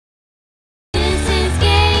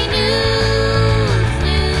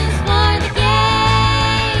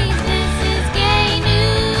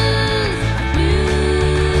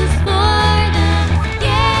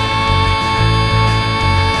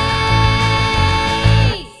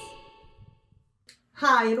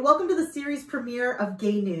Hi, and welcome to the series premiere of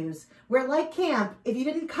Gay News, where like camp, if you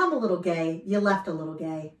didn't come a little gay, you left a little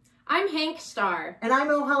gay. I'm Hank Starr. And I'm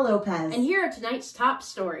Hoja Lopez. And here are tonight's top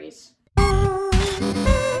stories.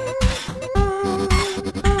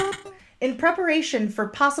 In preparation for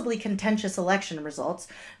possibly contentious election results,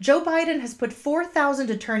 Joe Biden has put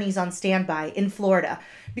 4,000 attorneys on standby in Florida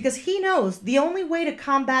because he knows the only way to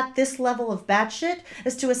combat this level of batshit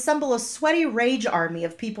is to assemble a sweaty rage army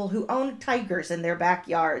of people who own tigers in their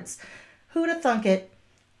backyards. Who'da thunk it?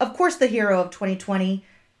 Of course the hero of 2020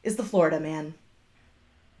 is the Florida man.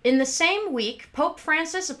 In the same week, Pope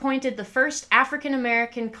Francis appointed the first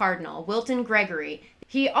African-American cardinal, Wilton Gregory.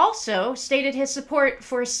 He also stated his support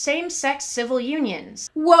for same-sex civil unions.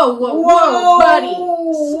 Whoa, buddy!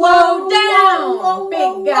 Slow down,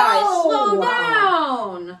 big guy! Slow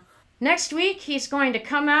down! Next week, he's going to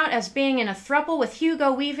come out as being in a throuple with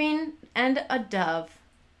Hugo Weaving and a dove.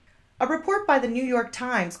 A report by the New York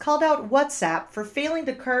Times called out WhatsApp for failing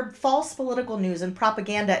to curb false political news and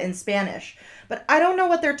propaganda in Spanish. But I don't know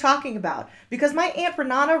what they're talking about, because my Aunt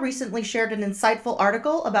Renata recently shared an insightful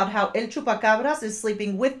article about how El Chupacabras is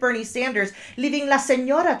sleeping with Bernie Sanders, leaving la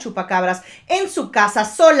señora Chupacabras en su casa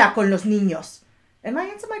sola con los niños. And my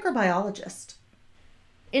aunt's a microbiologist.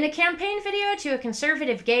 In a campaign video to a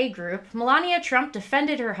conservative gay group, Melania Trump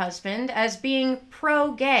defended her husband as being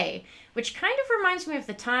pro-gay, which kind of reminds me of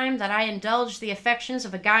the time that I indulged the affections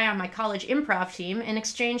of a guy on my college improv team in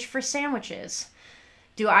exchange for sandwiches.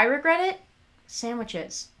 Do I regret it?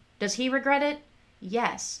 Sandwiches. Does he regret it?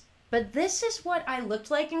 Yes. But this is what I looked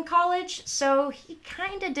like in college, so he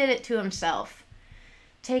kinda did it to himself.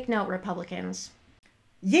 Take note, Republicans.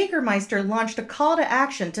 Jägermeister launched a call to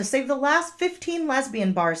action to save the last 15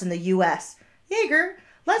 lesbian bars in the U.S. Jaeger,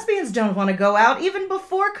 lesbians don't want to go out even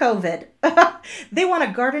before COVID. They want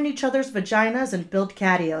to garden each other's vaginas and build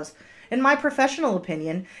catios. In my professional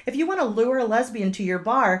opinion, if you want to lure a lesbian to your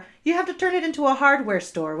bar, you have to turn it into a hardware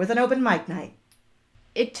store with an open mic night.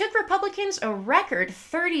 It took Republicans a record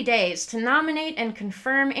 30 days to nominate and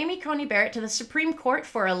confirm Amy Coney Barrett to the Supreme Court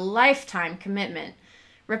for a lifetime commitment.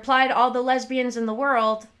 Replied all the lesbians in the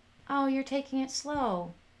world, "Oh, you're taking it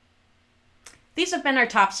slow." These have been our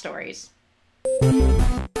top stories.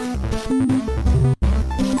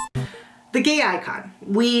 The gay icon.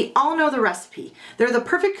 We all know the recipe. They're the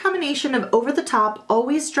perfect combination of over-the-top,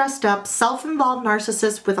 always dressed up, self-involved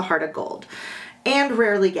narcissists with a heart of gold. And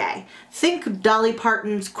rarely gay. Think Dolly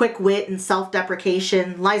Parton's quick wit and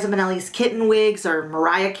self-deprecation, Liza Minnelli's kitten wigs, or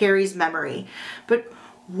Mariah Carey's memory. But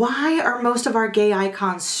why are most of our gay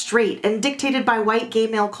icons straight and dictated by white gay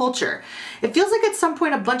male culture? It feels like at some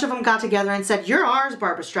point a bunch of them got together and said, "You're ours,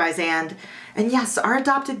 Barbra Streisand." And yes, our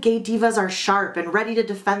adopted gay divas are sharp and ready to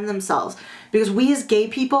defend themselves. Because we as gay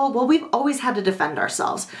people, well, we've always had to defend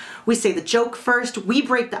ourselves. We say the joke first, we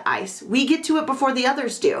break the ice. We get to it before the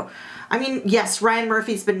others do. I mean, yes, Ryan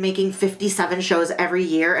Murphy's been making 57 shows every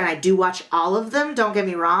year, and I do watch all of them, don't get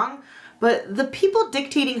me wrong. But the people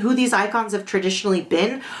dictating who these icons have traditionally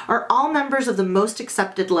been are all members of the most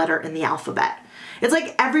accepted letter in the alphabet. It's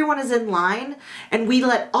like everyone is in line, and we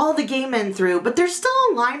let all the gay men through, but there's still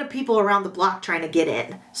a line of people around the block trying to get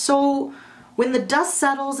in. So when the dust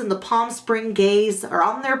settles and the Palm Spring gays are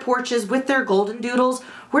on their porches with their golden doodles,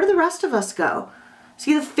 where do the rest of us go?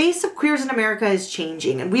 See, the face of queers in America is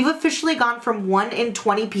changing, and we've officially gone from 1 in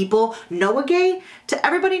 20 people know a gay to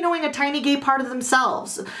everybody knowing a tiny gay part of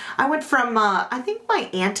themselves. I went from, I think my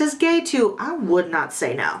aunt is gay to, I would not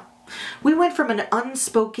say no. We went from an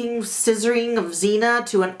unspoken scissoring of Xena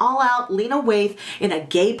to an all-out Lena Waithe in a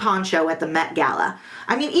gay poncho at the Met Gala.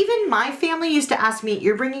 I mean, even my family used to ask me,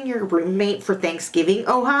 "You're bringing your roommate for Thanksgiving,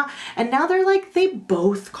 Hoja?" And now they're like, they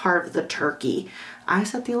both carve the turkey. I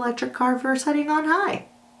set the electric carver setting on high.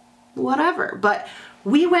 Whatever. But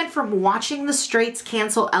we went from watching the straights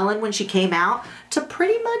cancel Ellen when she came out to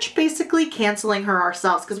pretty much basically canceling her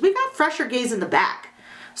ourselves because we've got fresher gays in the back.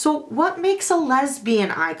 So what makes a lesbian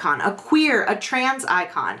icon, a queer, a trans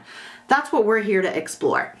icon? That's what we're here to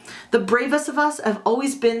explore. The bravest of us have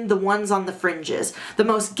always been the ones on the fringes, the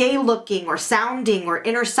most gay looking or sounding or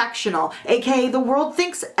intersectional, aka the world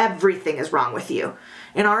thinks everything is wrong with you.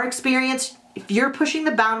 In our experience, if you're pushing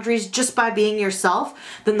the boundaries just by being yourself,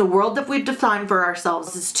 then the world that we've defined for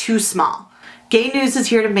ourselves is too small. Gay News is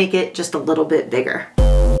here to make it just a little bit bigger.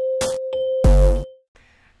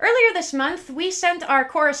 Earlier this month, we sent our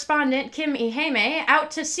correspondent, Kim Iheme, out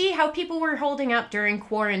to see how people were holding up during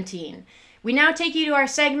quarantine. We now take you to our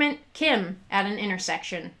segment, Kim at an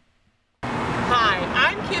Intersection. Hi,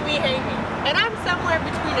 I'm Kim Iheme, and I'm somewhere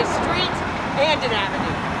between a street and an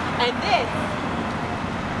avenue. And this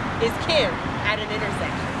is Kim at an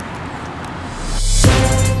Intersection.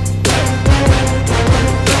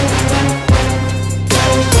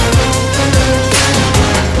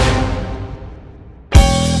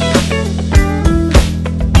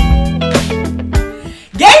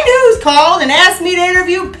 Called and asked me to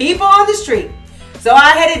interview people on the street. So I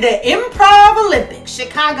headed to Improv Olympics,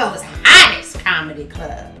 Chicago's hottest comedy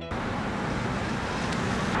club.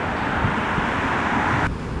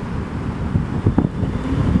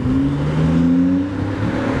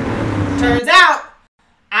 Turns out,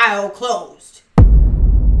 aisle closed.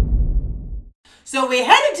 So we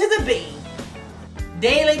headed to the Bean,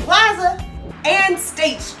 Daily Plaza, and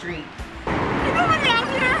State Street. Anybody out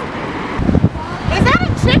here? Is that a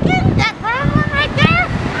chicken? That brown one right there?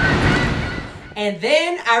 And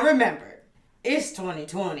then I remembered. It's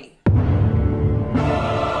 2020.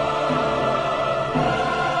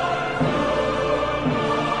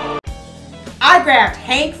 I grabbed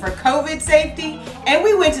Hank for COVID safety, and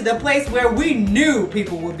we went to the place where we knew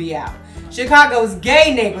people would be out. Chicago's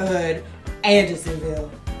gay neighborhood,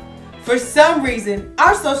 Andersonville. For some reason,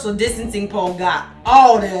 our social distancing pole got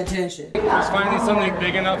all the attention. There's finally something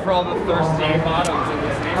big enough for all the thirsty bottoms in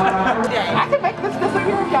this neighborhood. I can make this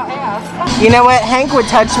disappear if y'all ask. You know what? Hank would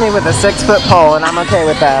touch me with a 6-foot pole, and I'm okay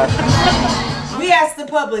with that. We asked the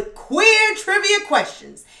public queer trivia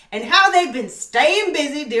questions and how they've been staying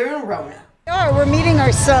busy during Rona. Oh, we're meeting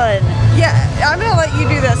our son. Yeah, I'm gonna let you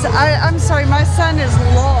do this. I'm sorry, my son is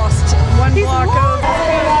lost. One block over.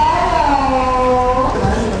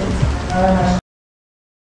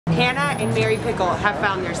 Hannah and Mary Pickle have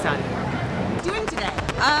found their son. What are you doing today?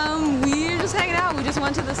 We're just hanging out. We just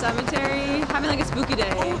went to the cemetery, having like a spooky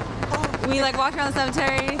day. We like walked around the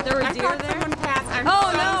cemetery. There were deer there.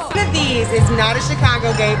 Oh no! One of these is not a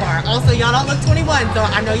Chicago gay bar. Also, y'all don't look 21, so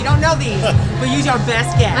I know you don't know these. But use your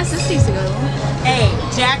best guess. My sister used to go to one. A.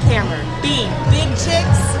 Jackhammer. B. Big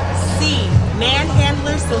Chicks. C.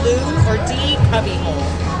 Manhandler Saloon. Or D. Cubbyhole.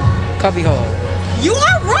 Cubbyhole. You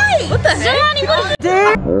are right! What the heck?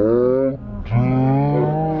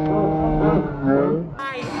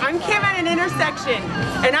 Hi, I'm Kim at an intersection,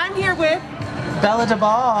 and I'm here with Bella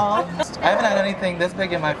DeBall. I haven't had anything this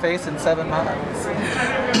big in my face in 7 months.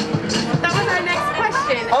 That was our next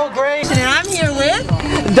question. Oh, great. And I'm here with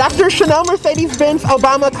Dr. Chanel Mercedes-Benz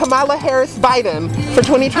Obama Kamala Harris Biden for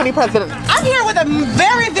 2020 president. I'm here with a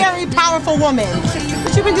very, very powerful woman.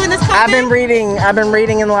 What you been doing this I've been reading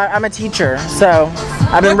and I'm a teacher, so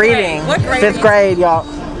I've been reading. What grade? 5th grade, y'all.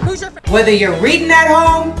 Who's your Whether you're reading at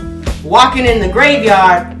home, walking in the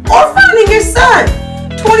graveyard, or finding your son,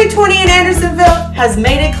 2020 in Andersonville has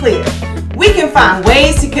made it clear. We can find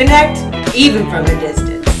ways to connect even from a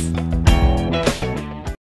distance.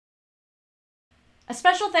 A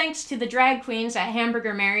special thanks to the drag queens at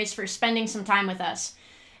Hamburger Mary's for spending some time with us.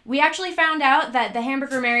 We actually found out that the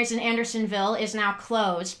Hamburger Mary's in Andersonville is now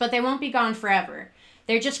closed, but they won't be gone forever.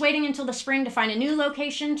 They're just waiting until the spring to find a new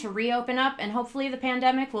location to reopen up, and hopefully the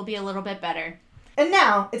pandemic will be a little bit better. And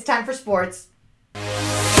now, it's time for sports.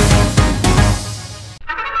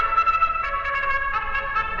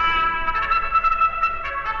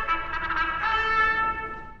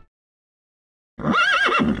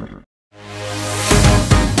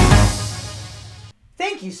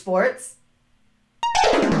 Thank you, sports.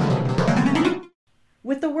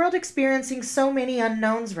 With the world experiencing so many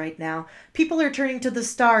unknowns right now, people are turning to the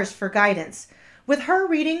stars for guidance. With her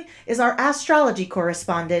reading is our astrology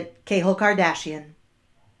correspondent, Khloe Kardashian.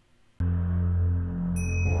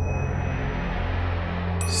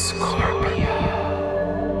 Scorpio.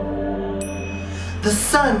 The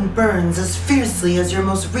sun burns as fiercely as your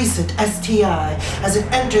most recent STI as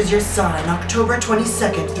it enters your sign October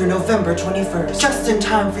 22nd through November 21st, just in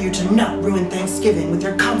time for you to not ruin Thanksgiving with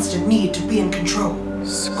your constant need to be in control.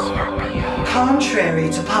 Scorpio. Contrary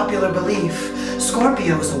to popular belief,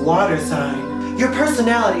 Scorpio is a water sign. Your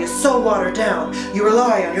personality is so watered down, you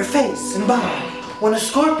rely on your face and body. When a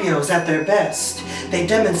Scorpio is at their best, they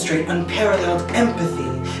demonstrate unparalleled empathy,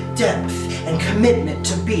 depth, and commitment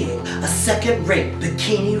to being a second-rate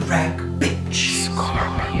bikini rack bitch.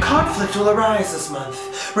 Scorpio. Conflict will arise this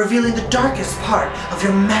month, revealing the darkest part of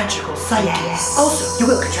your magical psyche. Yes. Also, you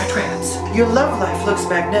will contract crabs. Your love life looks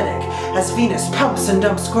magnetic as Venus pumps and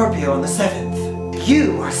dumps Scorpio on the 7th.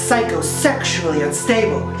 You are psychosexually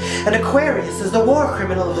unstable, and Aquarius is the war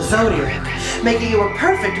criminal of the zodiac, making you a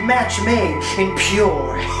perfect match made in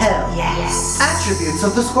pure hell. Yes. Attributes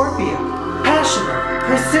of the Scorpio: passionate,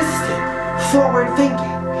 persistent,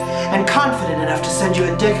 forward-thinking, and confident enough to send you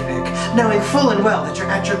a dick pic, knowing full and well that you're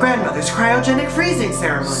at your grandmother's cryogenic freezing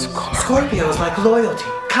ceremony. Scorpios like loyalty,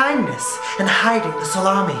 kindness, and hiding the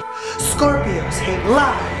salami. Scorpios hate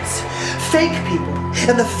lies, fake people,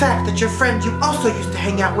 And the fact that your friend you also used to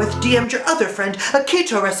hang out with DM'd your other friend a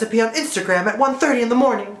keto recipe on Instagram at 1:30 in the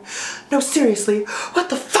morning. No, seriously, what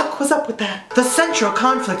the fuck was up with that? The central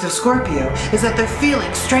conflict of Scorpio is that their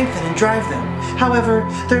feelings strengthen and drive them. However,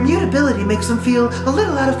 their mutability makes them feel a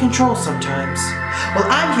little out of control sometimes. Well,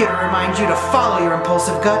 I'm here to remind you to follow your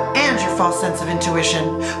impulsive gut and your false sense of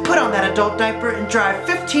intuition. Put on that adult diaper and drive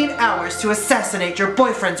 15 hours to assassinate your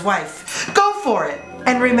boyfriend's wife. Go for it!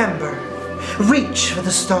 And remember, reach for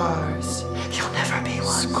the stars. You'll never be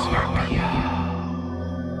one. Scorpio.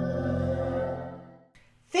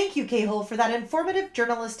 Thank you, K-Hole, for that informative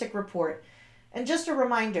journalistic report. And just a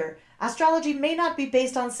reminder, astrology may not be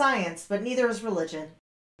based on science, but neither is religion.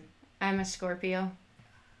 I'm a Scorpio.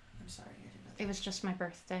 I'm sorry, I didn't know. It was just my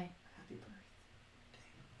birthday. Happy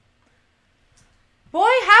birthday.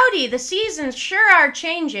 Boy, howdy, the seasons sure are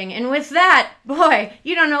changing. And with that, boy,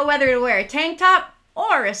 you don't know whether to wear a tank top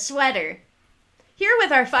or a sweater. Here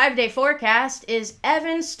with our 5-day forecast is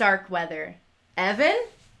Evan Starkweather. Evan?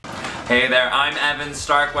 Hey there, I'm Evan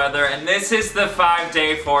Starkweather, and this is the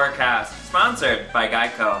 5-day forecast, sponsored by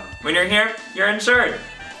Geico. When you're here, you're insured.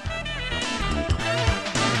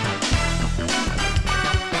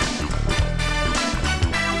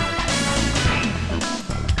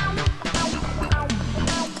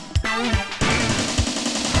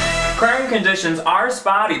 Current conditions are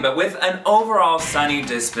spotty, but with an overall sunny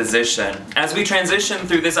disposition. As we transition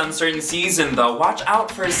through this uncertain season, though, watch out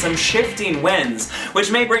for some shifting winds, which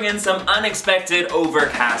may bring in some unexpected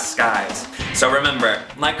overcast skies. So remember,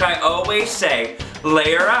 like I always say,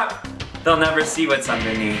 layer up. They'll never see what's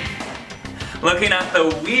underneath. Looking at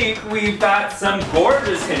the week, we've got some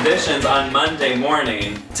gorgeous conditions on Monday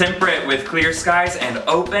morning. Temperate with clear skies and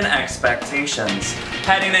open expectations.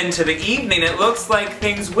 Heading into the evening, it looks like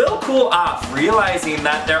things will cool off, realizing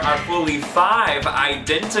that there are fully 5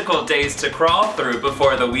 identical days to crawl through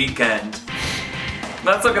before the weekend.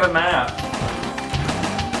 Let's look at the map.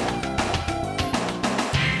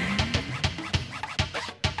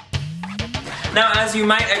 Now, as you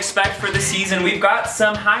might expect for the season, we've got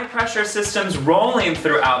some high pressure systems rolling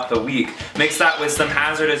throughout the week. Mix that with some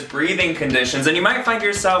hazardous breathing conditions, and you might find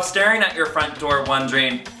yourself staring at your front door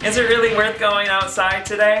wondering, is it really worth going outside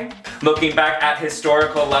today? Looking back at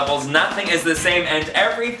historical levels, nothing is the same and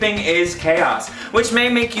everything is chaos, which may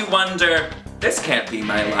make you wonder, this can't be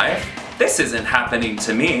my life. This isn't happening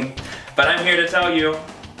to me. But I'm here to tell you,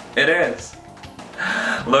 it is.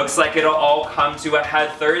 Looks like it'll all come to a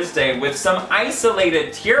head Thursday with some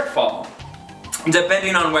isolated tearfall.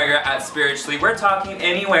 Depending on where you're at spiritually, we're talking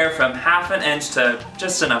anywhere from ½ an inch to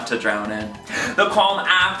just enough to drown in. The calm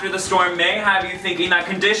after the storm may have you thinking that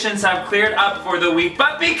conditions have cleared up for the week,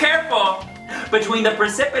 but be careful! Between the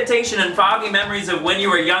precipitation and foggy memories of when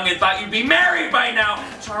you were young and thought you'd be married by now,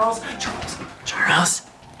 Charles,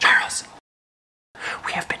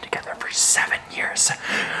 we have been together for 7 years.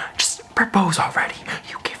 Just propose already.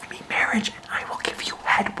 You give me marriage and I will give you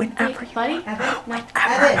head whenever you want.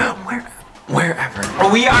 Wherever.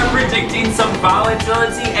 We are predicting some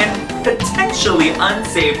volatility and potentially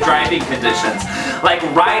unsafe driving conditions, like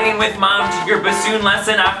riding with mom to your bassoon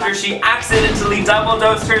lesson after she accidentally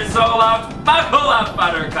double-dosed her Zoloft. Buckle up,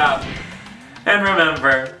 Buttercup. And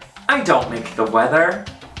remember, I don't make the weather.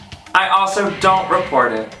 I also don't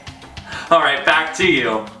report it. Alright, back to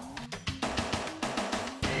you.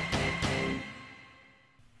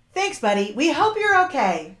 Thanks, buddy. We hope you're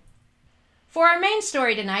okay. For our main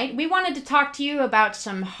story tonight, we wanted to talk to you about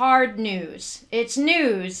some hard news. It's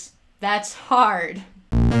news that's hard.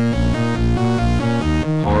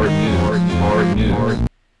 Hard news.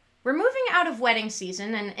 We're moving out of wedding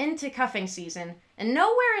season and into cuffing season, and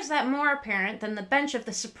nowhere is that more apparent than the bench of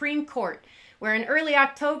the Supreme Court, where in early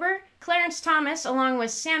October, Clarence Thomas, along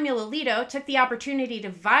with Samuel Alito, took the opportunity to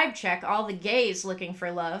vibe check all the gays looking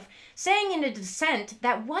for love, saying in a dissent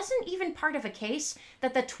that wasn't even part of a case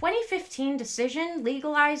that the 2015 decision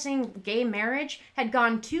legalizing gay marriage had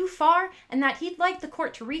gone too far and that he'd like the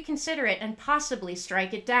court to reconsider it and possibly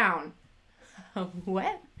strike it down.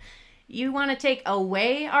 What? You want to take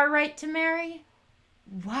away our right to marry?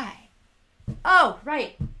 Why? Oh,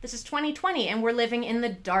 right. This is 2020 and we're living in the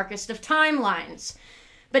darkest of timelines.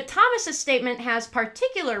 But Thomas's statement has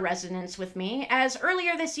particular resonance with me, as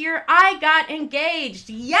earlier this year I got engaged.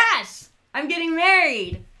 Yes! I'm getting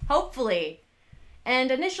married. Hopefully. And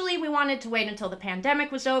initially we wanted to wait until the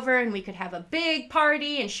pandemic was over and we could have a big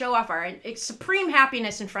party and show off our supreme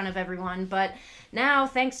happiness in front of everyone. But now,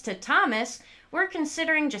 thanks to Thomas, we're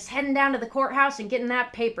considering just heading down to the courthouse and getting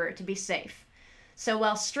that paper to be safe. So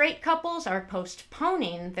while straight couples are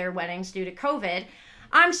postponing their weddings due to COVID,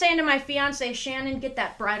 I'm saying to my fiance, Shannon, get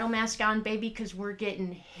that bridal mask on, baby, because we're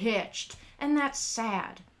getting hitched. And that's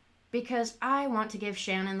sad, because I want to give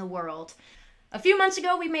Shannon the world. A few months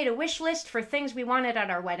ago, we made a wish list for things we wanted at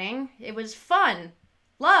our wedding. It was fun,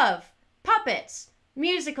 love, puppets,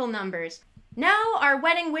 musical numbers. Now our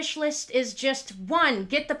wedding wish list is just 1,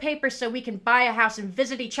 get the papers so we can buy a house and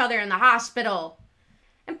visit each other in the hospital.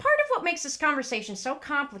 And part of what makes this conversation so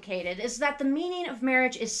complicated is that the meaning of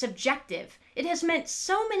marriage is subjective. It has meant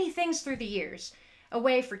so many things through the years. A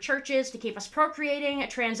way for churches to keep us procreating, a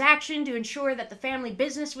transaction to ensure that the family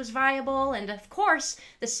business was viable, and of course,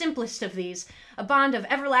 the simplest of these, a bond of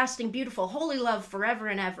everlasting, beautiful, holy love forever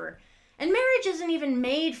and ever. And marriage isn't even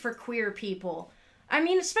made for queer people. I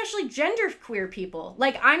mean, especially gender-queer people.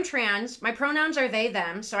 Like, I'm trans, my pronouns are they,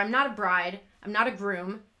 them, so I'm not a bride, I'm not a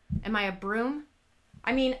groom. Am I a broom?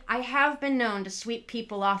 I mean, I have been known to sweep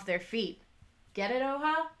people off their feet. Get it,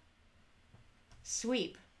 Hoja?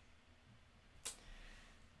 Sweep.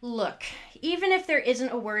 Look, even if there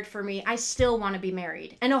isn't a word for me, I still want to be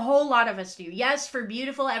married. And a whole lot of us do. Yes, for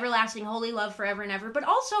beautiful, everlasting, holy love forever and ever, but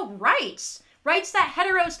also rights. Rights that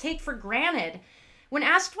heteros take for granted. When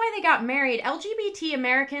asked why they got married, LGBT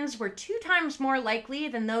Americans were 2 times more likely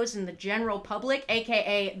than those in the general public,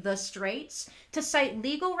 aka the straights, to cite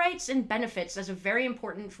legal rights and benefits as a very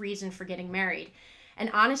important reason for getting married. And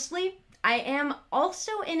honestly, I am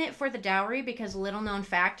also in it for the dowry because, little known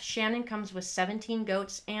fact, Shannon comes with 17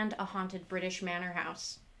 goats and a haunted British manor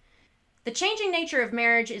house. The changing nature of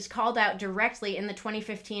marriage is called out directly in the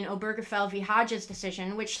 2015 Obergefell v. Hodges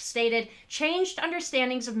decision, which stated, changed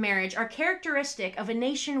understandings of marriage are characteristic of a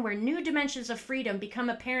nation where new dimensions of freedom become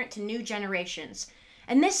apparent to new generations.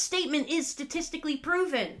 And this statement is statistically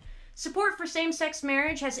proven. Support for same-sex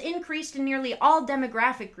marriage has increased in nearly all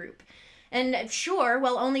demographic groups. And sure,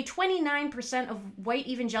 while only 29% of white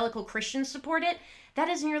evangelical Christians support it, that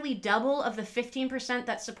is nearly double of the 15%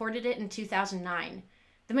 that supported it in 2009.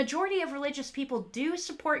 The majority of religious people do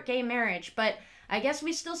support gay marriage, but I guess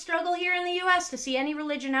we still struggle here in the US to see any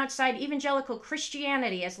religion outside evangelical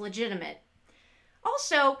Christianity as legitimate.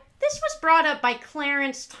 Also, this was brought up by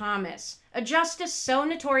Clarence Thomas, a justice so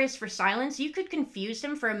notorious for silence you could confuse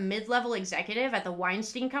him for a mid-level executive at the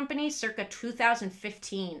Weinstein Company circa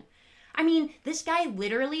 2015. I mean, this guy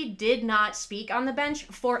literally did not speak on the bench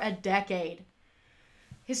for a decade.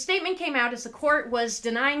 His statement came out as the court was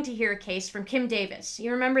denying to hear a case from Kim Davis.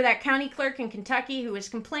 You remember that county clerk in Kentucky who was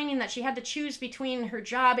complaining that she had to choose between her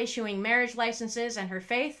job issuing marriage licenses and her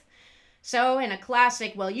faith? So, in a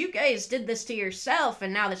classic, well, you guys did this to yourself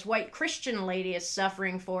and now this white Christian lady is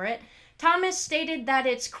suffering for it, Thomas stated that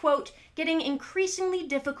it's, quote, getting increasingly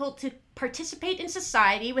difficult to participate in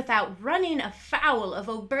society without running afoul of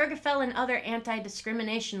Obergefell and other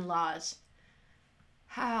anti-discrimination laws.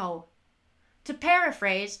 How? To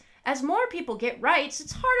paraphrase, as more people get rights,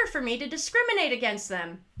 it's harder for me to discriminate against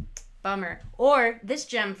them. Bummer. Or, this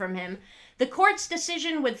gem from him, the court's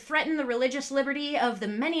decision would threaten the religious liberty of the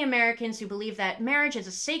many Americans who believe that marriage is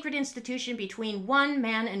a sacred institution between one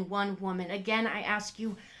man and one woman. Again, I ask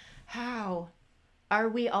you, how? Are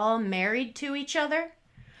we all married to each other?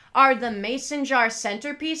 Are the mason jar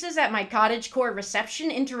centerpieces at my cottagecore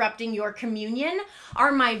reception interrupting your communion?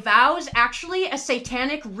 Are my vows actually a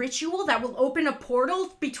satanic ritual that will open a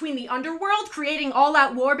portal between the underworld, creating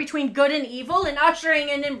all-out war between good and evil and ushering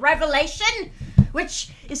in revelation? Which,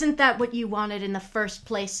 isn't that what you wanted in the first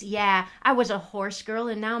place? Yeah, I was a horse girl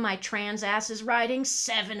and now my trans ass is riding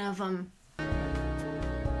 7 of them.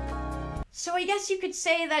 So I guess you could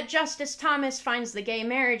say that Justice Thomas finds the gay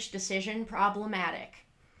marriage decision problematic.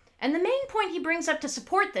 And the main point he brings up to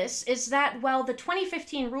support this is that while the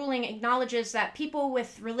 2015 ruling acknowledges that people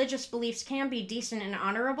with religious beliefs can be decent and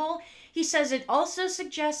honorable, he says it also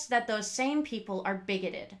suggests that those same people are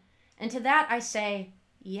bigoted. And to that I say,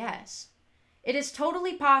 yes. It is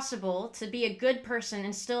totally possible to be a good person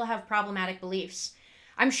and still have problematic beliefs.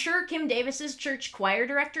 I'm sure Kim Davis's church choir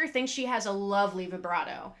director thinks she has a lovely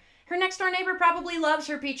vibrato. Her next-door neighbor probably loves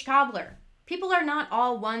her peach cobbler. People are not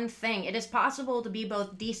all one thing. It is possible to be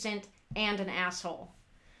both decent and an asshole.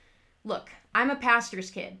 Look, I'm a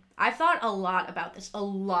pastor's kid. I've thought a lot about this, a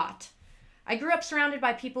lot. I grew up surrounded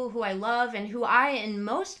by people who I love and who I, in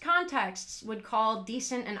most contexts, would call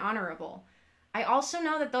decent and honorable. I also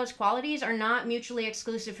know that those qualities are not mutually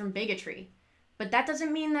exclusive from bigotry. But that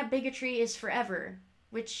doesn't mean that bigotry is forever,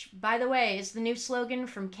 which, by the way, is the new slogan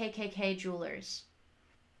from KKK Jewelers.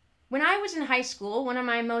 When I was in high school, one of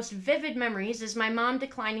my most vivid memories is my mom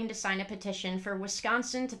declining to sign a petition for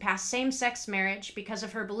Wisconsin to pass same-sex marriage because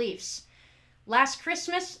of her beliefs. Last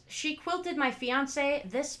Christmas, she quilted my fiancé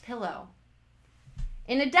this pillow.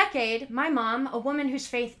 In a decade, my mom, a woman whose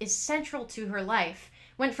faith is central to her life,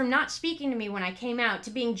 went from not speaking to me when I came out to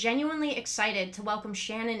being genuinely excited to welcome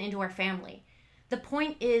Shannon into our family. The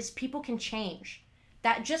point is, people can change.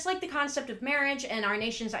 That just like the concept of marriage and our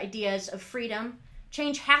nation's ideas of freedom,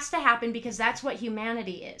 change has to happen because that's what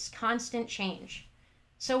humanity is, constant change.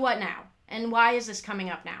 So what now? And why is this coming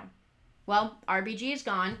up now? Well, RBG is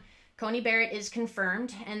gone, Coney Barrett is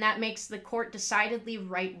confirmed, and that makes the court decidedly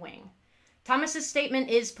right-wing. Thomas's statement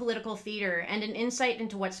is political theater and an insight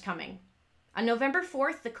into what's coming. On November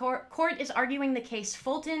 4th, the court is arguing the case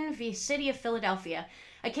Fulton v. City of Philadelphia,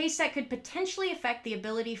 a case that could potentially affect the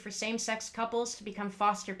ability for same-sex couples to become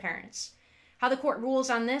foster parents. How the court rules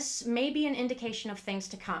on this may be an indication of things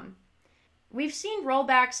to come. We've seen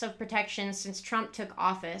rollbacks of protections since Trump took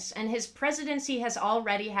office, and his presidency has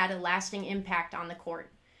already had a lasting impact on the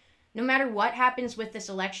court. No matter what happens with this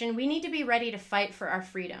election, we need to be ready to fight for our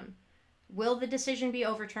freedom. Will the decision be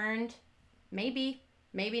overturned? Maybe,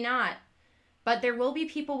 maybe not. But there will be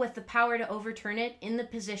people with the power to overturn it in the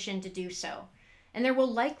position to do so. And there will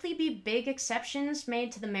likely be big exceptions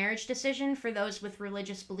made to the marriage decision for those with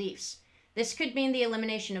religious beliefs. This could mean the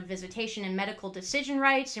elimination of visitation and medical decision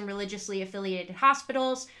rights in religiously affiliated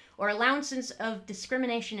hospitals, or allowances of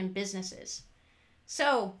discrimination in businesses.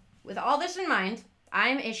 So, with all this in mind,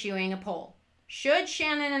 I'm issuing a poll. Should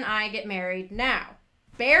Shannon and I get married now?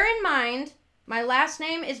 Bear in mind, my last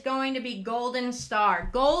name is going to be Golden Starr.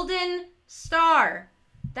 Golden Starr.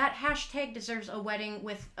 That hashtag deserves a wedding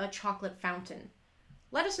with a chocolate fountain.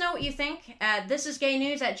 Let us know what you think at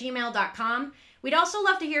thisisgaynews@gmail.com. We'd also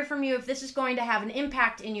love to hear from you if this is going to have an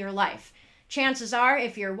impact in your life. Chances are,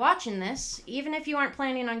 if you're watching this, even if you aren't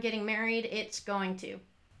planning on getting married, it's going to.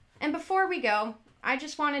 And before we go, I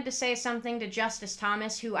just wanted to say something to Justice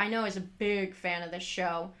Thomas, who I know is a big fan of this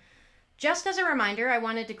show. Just as a reminder, I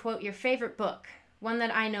wanted to quote your favorite book, one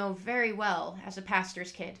that I know very well as a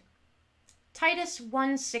pastor's kid. Titus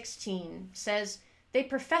 1:16 says, "They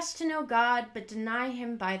profess to know God, but deny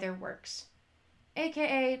him by their works."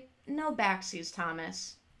 AKA, no backsies,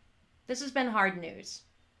 Thomas. This has been Hard News.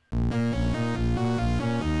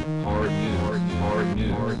 Hard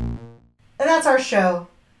news. And that's our show.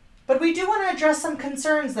 But we do want to address some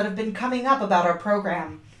concerns that have been coming up about our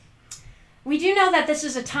program. We do know that this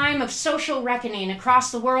is a time of social reckoning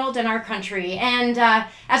across the world and our country, and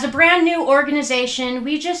as a brand new organization,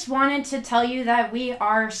 we just wanted to tell you that we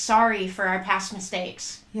are sorry for our past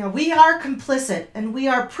mistakes. Yeah, we are complicit, and we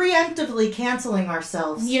are preemptively canceling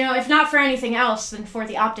ourselves. You know, if not for anything else, then for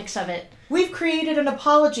the optics of it. We've created an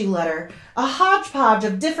apology letter, a hodgepodge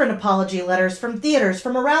of different apology letters from theaters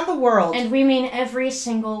from around the world. And we mean every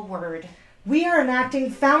single word. We are enacting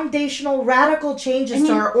foundational, radical changes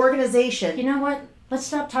to our organization. You know what? Let's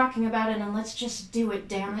stop talking about it and let's just do it,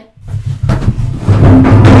 damn it.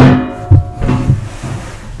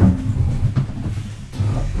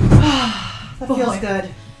 That feels good.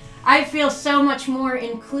 I feel so much more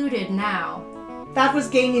included now. That was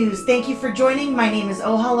Gay News. Thank you for joining. My name is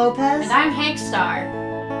Hoja Lopez. And I'm Hank Starr.